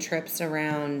planning trips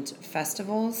around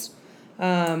festivals.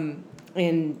 And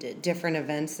different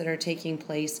events that are taking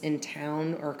place in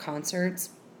town or concerts.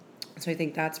 So I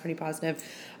think that's pretty positive.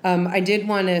 I did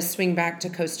want to swing back to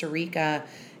Costa Rica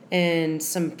and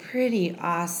some pretty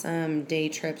awesome day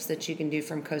trips that you can do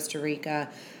from Costa Rica.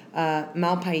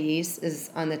 Malpais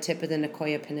is on the tip of the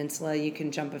Nicoya Peninsula. You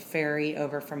can jump a ferry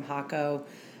over from Jaco.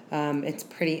 It's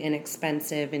pretty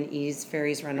inexpensive and ease.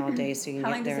 Ferries run all day, so you can How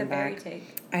get long there does a and ferry back. take?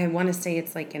 I want to say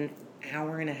it's like an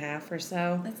hour and a half or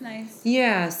so. That's nice.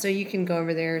 Yeah, so you can go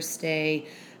over there, stay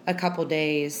a couple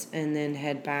days, and then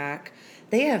head back.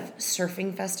 They have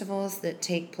surfing festivals that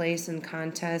take place and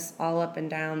contests all up and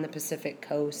down the Pacific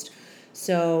coast.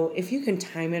 So if you can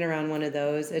time it around one of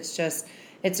those, it's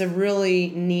a really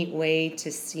neat way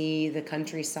to see the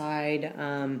countryside.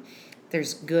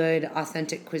 There's good,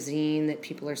 authentic cuisine that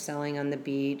people are selling on the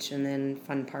beach, and then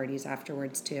fun parties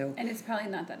afterwards, too. And it's probably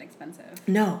not that expensive.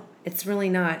 No, it's really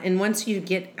not. And once you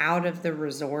get out of the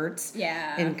resorts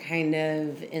Yeah. and kind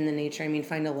of in the nature,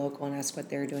 find a local and ask what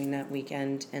they're doing that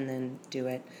weekend and then do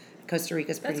it. Costa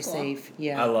Rica's pretty That's cool. safe.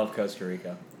 Yeah. I love Costa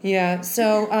Rica. Yeah.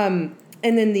 So, and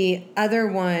then the other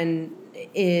one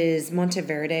is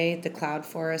Monteverde, the cloud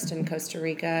forest in Costa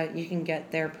Rica. You can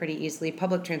get there pretty easily.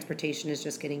 Public transportation is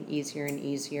just getting easier and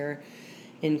easier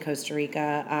in Costa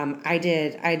Rica. I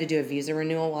had to do a visa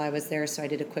renewal while I was there, so I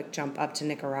did a quick jump up to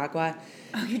Nicaragua.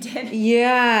 Oh, you did?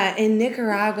 Yeah, in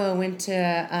Nicaragua, went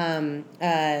to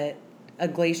a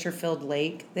glacier-filled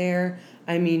lake there.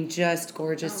 Just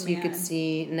gorgeous. Oh, You could man.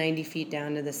 see 90 feet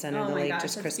down to the center Oh of the my lake, gosh,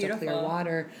 just that's crystal clear beautiful.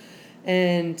 water.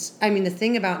 And the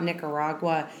thing about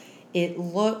Nicaragua, it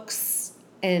looks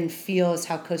and feels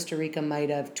how Costa Rica might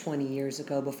have 20 years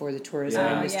ago before the tourism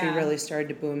Yeah. industry Yeah. really started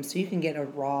to boom. So you can get a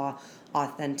raw,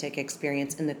 authentic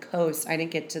experience. And the coast, I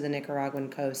didn't get to the Nicaraguan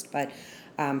coast, but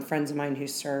friends of mine who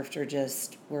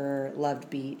surfed loved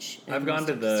beach. and I've gone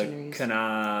to most the sceneries.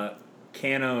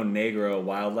 Cano Negro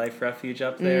Wildlife Refuge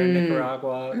up there in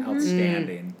Nicaragua.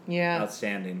 Outstanding. Yeah.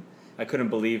 Outstanding. I couldn't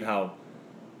believe how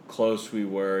close we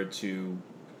were to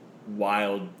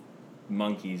wild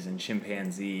monkeys and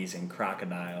chimpanzees and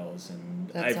crocodiles, and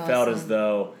That's I felt as awesome.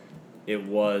 though it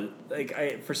was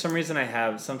for some reason I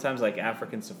have sometimes like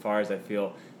African safaris, I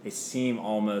feel they seem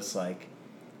almost like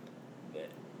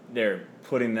they're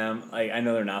putting them, I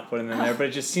know they're not putting them there, but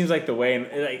it just seems like the way,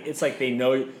 it's like they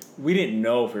know, we didn't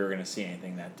know if we were going to see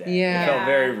anything that day. Yeah. It felt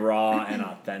very raw and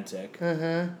authentic.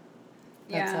 That's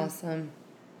Yeah. awesome.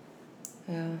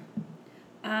 Yeah.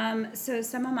 So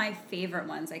some of my favorite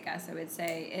ones, I guess I would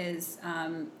say, is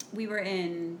we were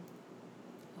in,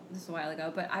 this is a while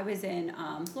ago, but I was in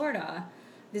Florida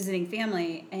visiting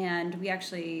family, and we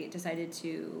actually decided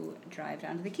to drive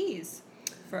down to the Keys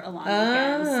for a long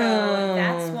weekend. So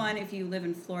that's one, if you live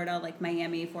in Florida, like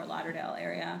Miami, Fort Lauderdale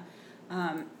area.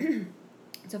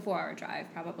 It's a 4-hour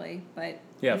drive probably, but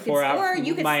Yeah, you could, 4 hours. or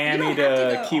you could, Miami you don't have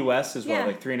to go, Key West is yeah. what,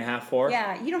 like 3.5, 4?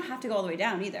 Yeah, you don't have to go all the way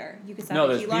down either. You could stop No, at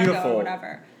there's Key Largo beautiful or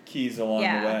whatever. keys along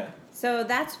Yeah. the way. So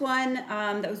that's one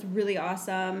that was really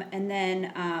awesome. And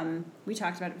then we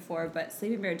talked about it before, but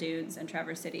Sleeping Bear Dunes and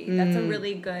Traverse City. That's a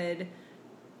really good,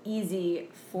 easy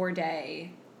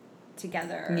 4-day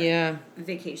together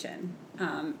vacation.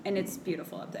 And it's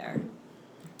beautiful up there.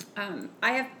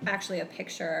 I have actually a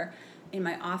picture in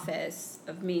my office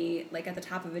of me like at the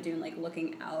top of a dune like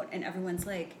looking out, and everyone's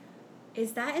like,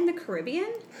 is that in the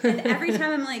Caribbean? And every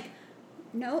time I'm like,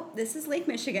 nope, this is Lake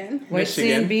Michigan. White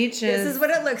sand beaches. This is what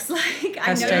it looks like.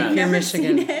 I know Pier, you've never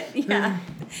Michigan. seen it. Yeah.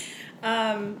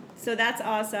 So that's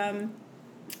awesome.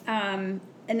 And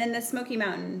then the Smoky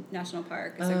Mountain National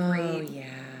Park is a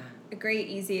great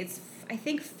easy. It's I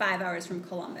think 5 hours from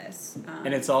Columbus.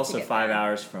 And it's also 5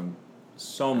 hours from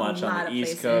so much on the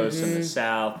East Coast and the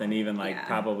South, and even like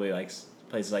probably like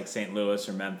places like St. Louis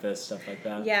or Memphis, stuff like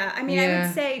that. Yeah, I mean, I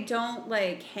would say don't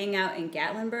like hang out in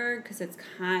Gatlinburg because it's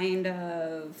kind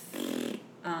of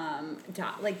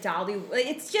like Dolly.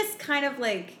 It's just kind of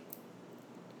like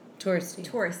touristy.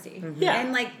 Mm-hmm. Yeah,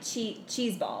 and like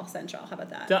cheese ball central. How about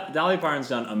that? Dolly Parton's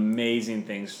done amazing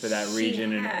things for that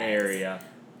region and area.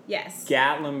 Yes.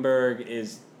 Gatlinburg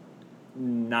is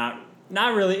not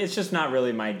really. It's just not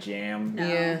really my jam. No.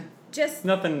 Yeah. Just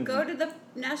nothing. Go to the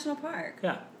national park.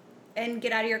 Yeah. And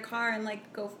get out of your car and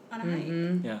like go on a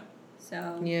hike. Yeah.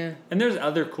 So. Yeah. And there's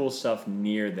other cool stuff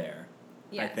near there.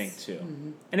 Yes. I think too.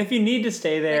 Mm-hmm. And if you need to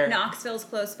stay there, like Knoxville's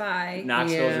close by.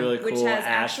 Knoxville's really cool. Which has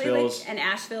Asheville's and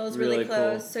Asheville's really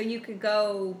close. Cool. So you could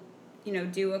go,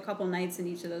 do a couple nights in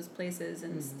each of those places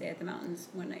and stay at the mountains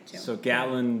one night too. So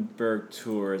Gatlinburg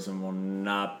Tourism will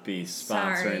not be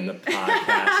sponsoring Sorry. the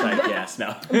podcast, I guess.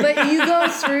 No. But you go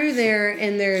through there,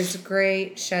 and there's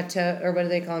great chateau, or what do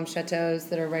they call them, chateaus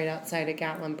that are right outside of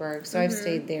Gatlinburg. So I've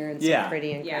stayed there in some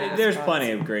pretty incredible There's spots.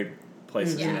 plenty of great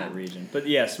places in that region. But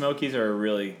yeah, Smokies are a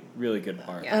really, really good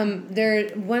park. Yeah. There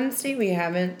one state we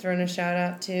haven't thrown a shout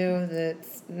out to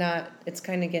that's not. It's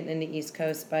kind of getting into East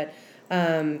Coast, but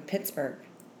Pittsburgh,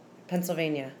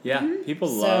 Pennsylvania. Yeah, people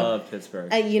love Pittsburgh.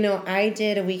 I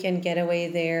did a weekend getaway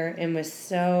there and was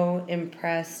so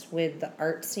impressed with the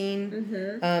art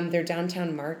scene. Their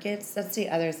downtown markets. That's the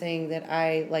other thing that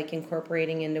I like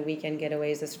incorporating into weekend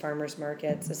getaways is farmers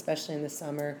markets, especially in the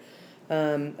summer.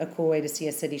 A cool way to see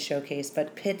a city showcase.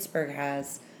 But Pittsburgh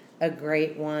has a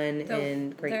great one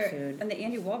and great food. And the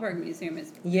Andy Wahlberg Museum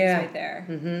is right there.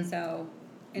 So,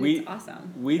 and it's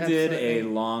awesome. We did a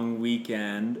long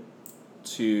weekend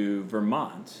to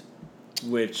Vermont,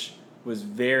 which was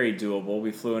very doable.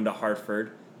 We flew into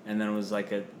Hartford, and then it was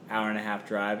like an hour and a half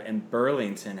drive. And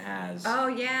Burlington has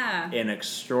an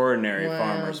extraordinary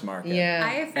farmers market.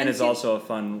 Yeah, and it's also a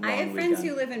fun long I have friends weekend.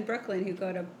 who live in Brooklyn who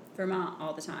go to Vermont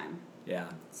all the time. Yeah.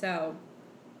 So,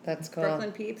 that's cool.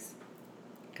 Brooklyn peeps,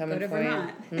 coming go to for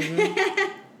Vermont.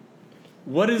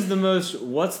 What's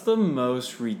the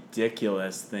most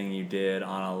ridiculous thing you did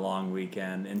on a long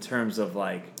weekend in terms of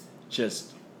like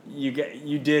just you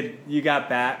got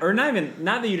back, or not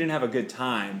that you didn't have a good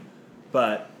time,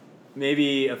 but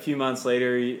maybe a few months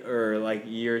later or like a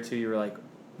year or two you were like,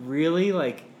 really,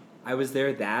 like I was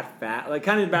there that fast, like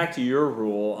kind of back to your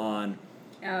rule on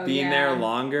being there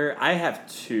longer. I have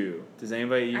two. Does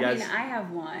anybody I guys? I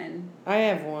have one. I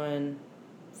have one.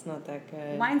 It's not that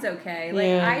good. Mine's okay. Like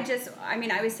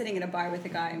I was sitting at a bar with a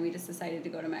guy and we just decided to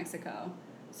go to Mexico.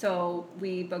 So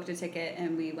we booked a ticket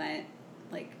and we went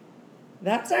like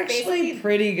That's actually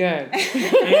pretty good. we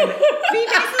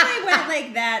basically went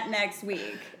like that next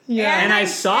week. Yeah. And I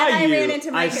saw you. ran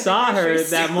into Mike I at the saw her grocery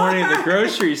that store. morning at the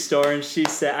grocery store, and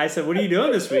I said, "What are you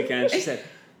doing this weekend?" She said,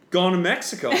 "Going to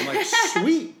Mexico." I'm like,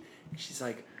 "Sweet." She's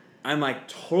like, "I'm like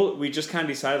totally." We just kind of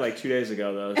decided like 2 days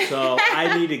ago though, so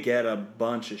I need to get a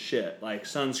bunch of shit like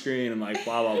sunscreen and like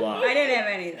blah blah blah. I didn't have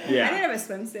anything. Yeah. I didn't have a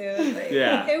swimsuit. Like,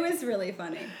 Yeah. It was really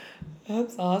funny.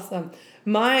 That's awesome.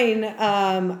 Mine,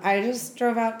 I just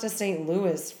drove out to St.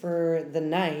 Louis for the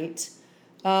night.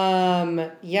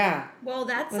 Yeah. Well,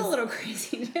 that's a little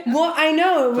crazy. Well, I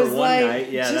know it was one like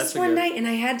night? Yeah, just that's a one good- night, and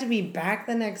I had to be back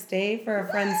the next day for a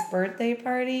friend's birthday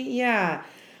party. Yeah.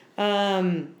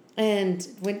 And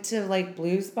went to like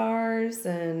blues bars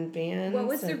and bands. What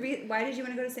was and why did you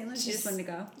want to go to St. Louis? You just wanted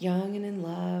to go? young and in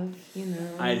love, you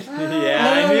know. I Oh, knew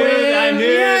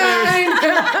yeah,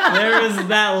 there was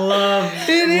that love.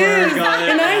 It is. on it.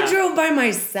 And I drove by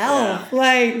myself.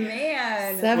 Like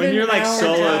Man. 7 When you're like hour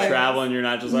solo drive. traveling, you're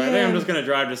not just like, I think Yeah. I'm just gonna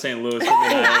drive to St. Louis for the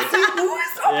night. St.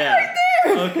 Louis, oh, Yeah. right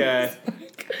there. Okay.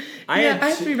 I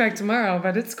have to be back tomorrow,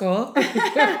 but it's cool.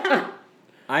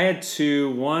 I had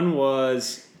two. One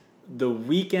was the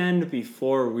weekend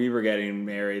before we were getting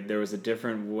married, there was a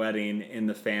different wedding in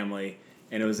the family,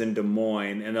 and it was in Des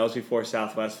Moines, and that was before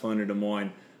Southwest flew into Des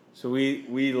Moines. So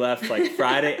we left like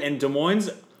Friday, and Des Moines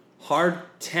hard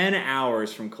 10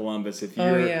 hours from Columbus if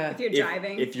you're If you're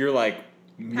driving. if you're like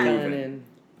moving in.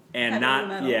 and Pedal to the not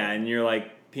metal. and you're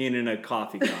like peeing in a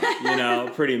coffee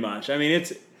cup, pretty much. I mean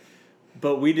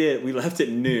but we left at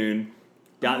noon,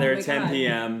 got there my at 10 God.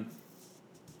 p.m.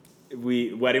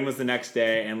 Wedding was the next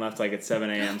day and left like at 7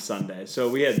 a.m. Sunday. So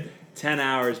we had 10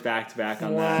 hours back to back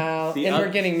on that. Wow. The And oth-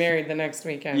 we're getting married the next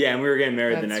weekend. Yeah, and we were getting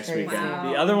married the That's next crazy. weekend. Wow.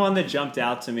 The other one that jumped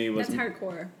out to me was That's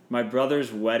hardcore. my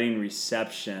brother's wedding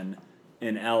reception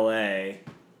in LA,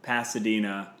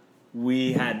 Pasadena.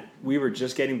 We were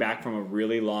just getting back from a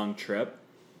really long trip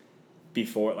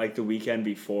before, like the weekend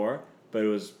before, but it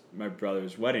was my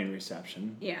brother's wedding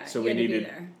reception. Yeah, so you we had to be needed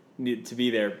there. to be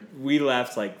there. We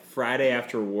left like Friday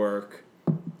after work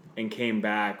and came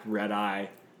back red eye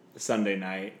Sunday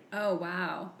night. Oh,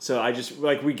 wow. So I just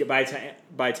like by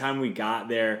the time we got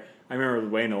there, I remember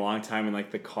waiting a long time in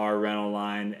like the car rental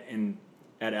line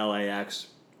at LAX.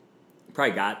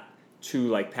 Probably got to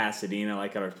like Pasadena,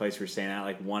 like at our place we were staying at,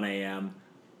 like 1 a.m.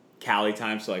 Cali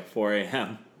time, so like 4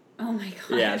 a.m. Oh, my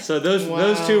God. Yeah, so those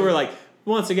two were like,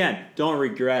 once again, don't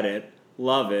regret it,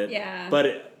 love it. Yeah.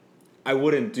 But I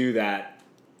wouldn't do that.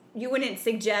 You wouldn't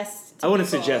suggest to I wouldn't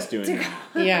people suggest doing to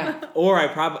that. Yeah. Or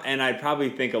I'd probably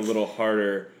think a little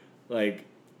harder. Like,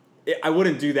 I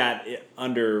wouldn't do that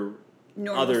under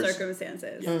normal others.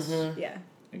 circumstances. Yes. Yeah.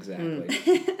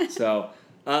 Exactly. So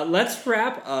let's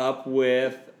wrap up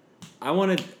with, I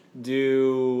want to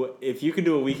do, if you could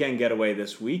do a weekend getaway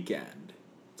this weekend.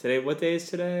 Today, what day is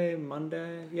today?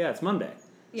 Monday? Yeah, it's Monday.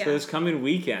 Yeah. So this coming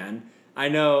weekend, I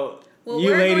know Well, you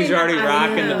we're ladies going are already to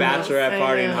rocking the Hocking bachelorette Hills.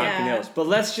 party in I know. Hocking Yeah. Hills. But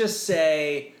let's just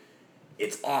say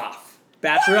it's off.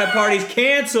 Bachelorette party's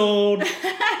canceled.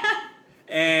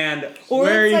 And Or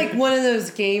where it's you- like one of those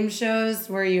game shows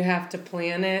where you have to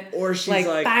plan it. Or she's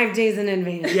like 5 days in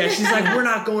advance. yeah, she's like, we're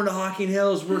not going to Hocking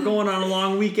Hills. We're going on a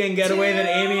long weekend getaway that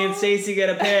Amy and Stacey get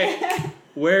to pick.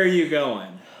 Where are you going?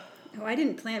 Oh, I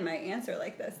didn't plan my answer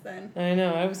like this then. I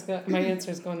know. My answer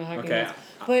is going to Hocking Okay. Hills.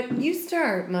 But you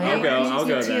start, Mike. I'll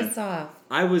go tee then. us off.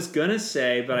 I was gonna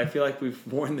say, but I feel like we've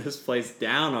worn this place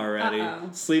down already. Uh-oh.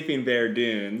 Sleeping Bear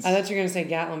Dunes. I thought you were going to say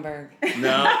Gatlinburg.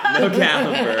 No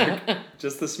Gatlinburg.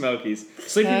 Just the Smokies.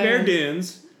 Sleeping Bear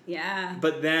Dunes. Yeah.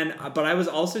 But I was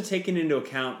also taking into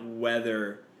account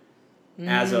weather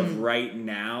as of right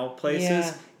now places.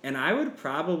 Yeah. And I would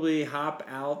probably hop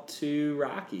out to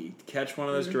Rocky, catch one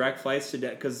of those direct flights to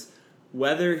because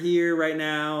weather here right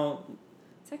now,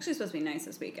 It's actually supposed to be nice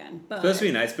this weekend. But supposed to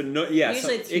be nice, but no, yeah,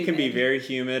 Usually it's it can be humid. very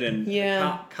humid and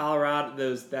Yeah.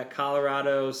 Colorado that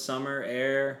Colorado summer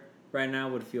air right now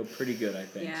would feel pretty good, I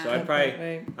think. Yeah. So Up that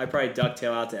way. I'd probably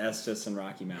ducktail out to Estes and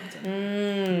Rocky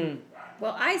Mountain.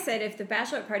 Well, I said if the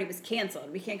bachelorette party was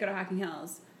canceled, we can't go to Hocking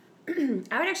Hills. I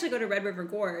would actually go to Red River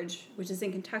Gorge, which is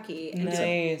in Kentucky, and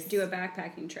Nice. do a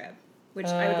backpacking trip, which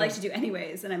I would like to do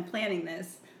anyways, and I'm planning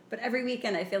this. But every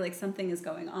weekend I feel like something is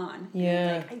going on. And Yeah.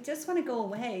 I'm like, I just want to go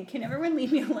away. Can everyone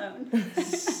leave me alone?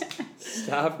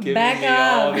 Stop giving Back me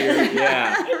all up. of your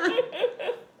yeah.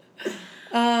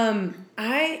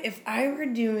 If I were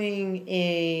doing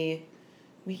a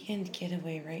weekend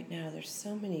getaway right now, there's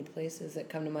so many places that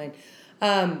come to mind.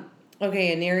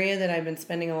 Okay, an area that I've been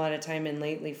spending a lot of time in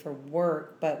lately for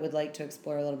work, but would like to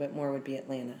explore a little bit more would be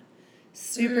Atlanta.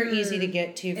 Super easy to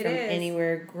get to it from is.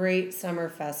 anywhere. Great summer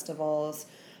festivals,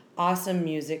 awesome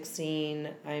music scene.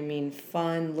 I mean,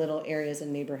 fun little areas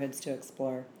and neighborhoods to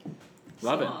explore.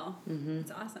 Love it. Cool.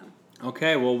 It's awesome.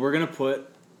 Okay, well we're gonna put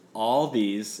all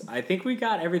these. I think we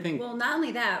got everything. Well, not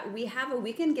only that, we have a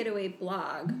weekend getaway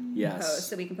blog Yes. post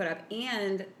that we can put up,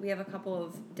 and we have a couple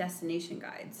of destination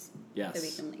guides that we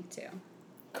Yes. can link to.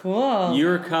 Cool.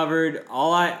 You're covered.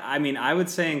 I mean, I would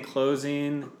say in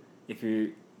closing, if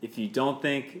you think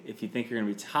you're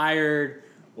gonna be tired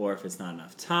or if it's not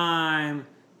enough time,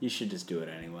 you should just do it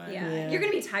anyway. Yeah. You're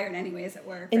going to be tired anyways at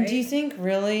work, And right? do you think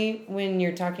really when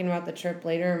you're talking about the trip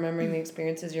later, remembering the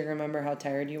experiences, you're going to remember how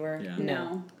tired you were? Yeah.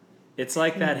 No. It's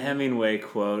like that Hemingway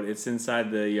quote. It's inside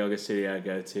the yoga studio I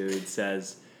go to. It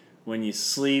says, when you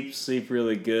sleep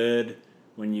really good.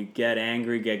 When you get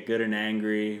angry, get good and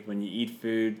angry. When you eat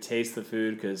food, taste the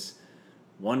food, because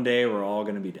one day we're all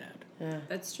going to be dead. Yeah.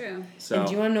 That's true. So, And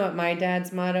do you want to know what my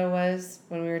dad's motto was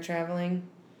when we were traveling?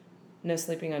 No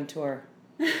sleeping on tour.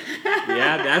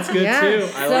 yeah, that's good yeah. too.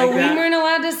 I so like that. we weren't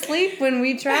allowed to sleep when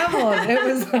we traveled. It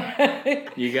was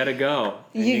like, You gotta go.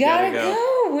 And you gotta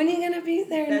go. know. When are you going to be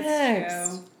there next?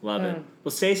 True. Love it.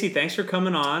 Well, Stacy, thanks for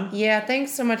coming on. Yeah,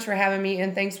 thanks so much for having me,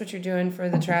 and thanks what you're doing for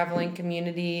the traveling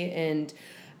community and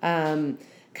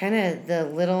kind of the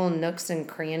little nooks and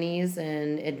crannies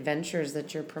and adventures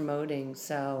that you're promoting.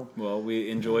 So Well, we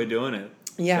enjoy doing it.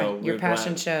 yeah, So your we're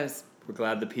passion glad, shows. We're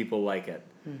glad the people like it.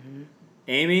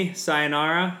 Amy,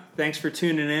 sayonara. Thanks for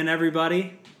tuning in,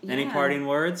 everybody. Any Yeah. parting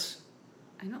words?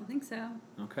 I don't think so.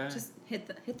 Okay. Just hit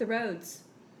the roads.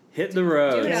 Hit the Do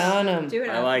roads. it on 'em. up. Do it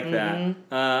I up. like that.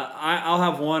 I'll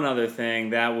have one other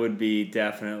thing. That would be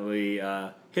definitely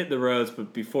hit the roads.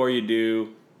 But before you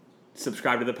do,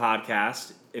 subscribe to the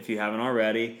podcast if you haven't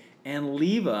already. And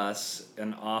leave us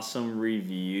an awesome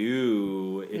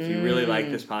review if you really like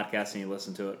this podcast and you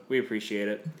listen to it. We appreciate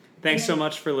it. Thanks so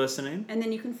much for listening. And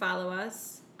then you can follow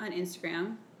us on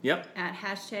Instagram Yep. at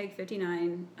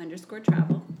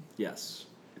 #59_travel. Yes.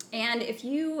 And if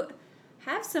you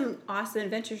have some awesome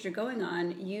adventures you're going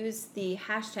on, use the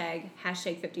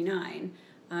 #59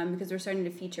 because we're starting to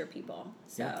feature people.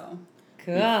 So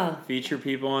Cool. Feature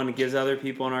people and it gives other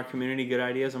people in our community good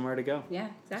ideas on where to go. yeah,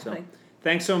 exactly. So,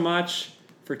 thanks so much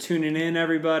for tuning in,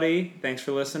 everybody. Thanks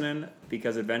for listening,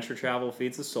 because adventure travel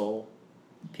feeds the soul.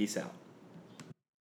 Peace out.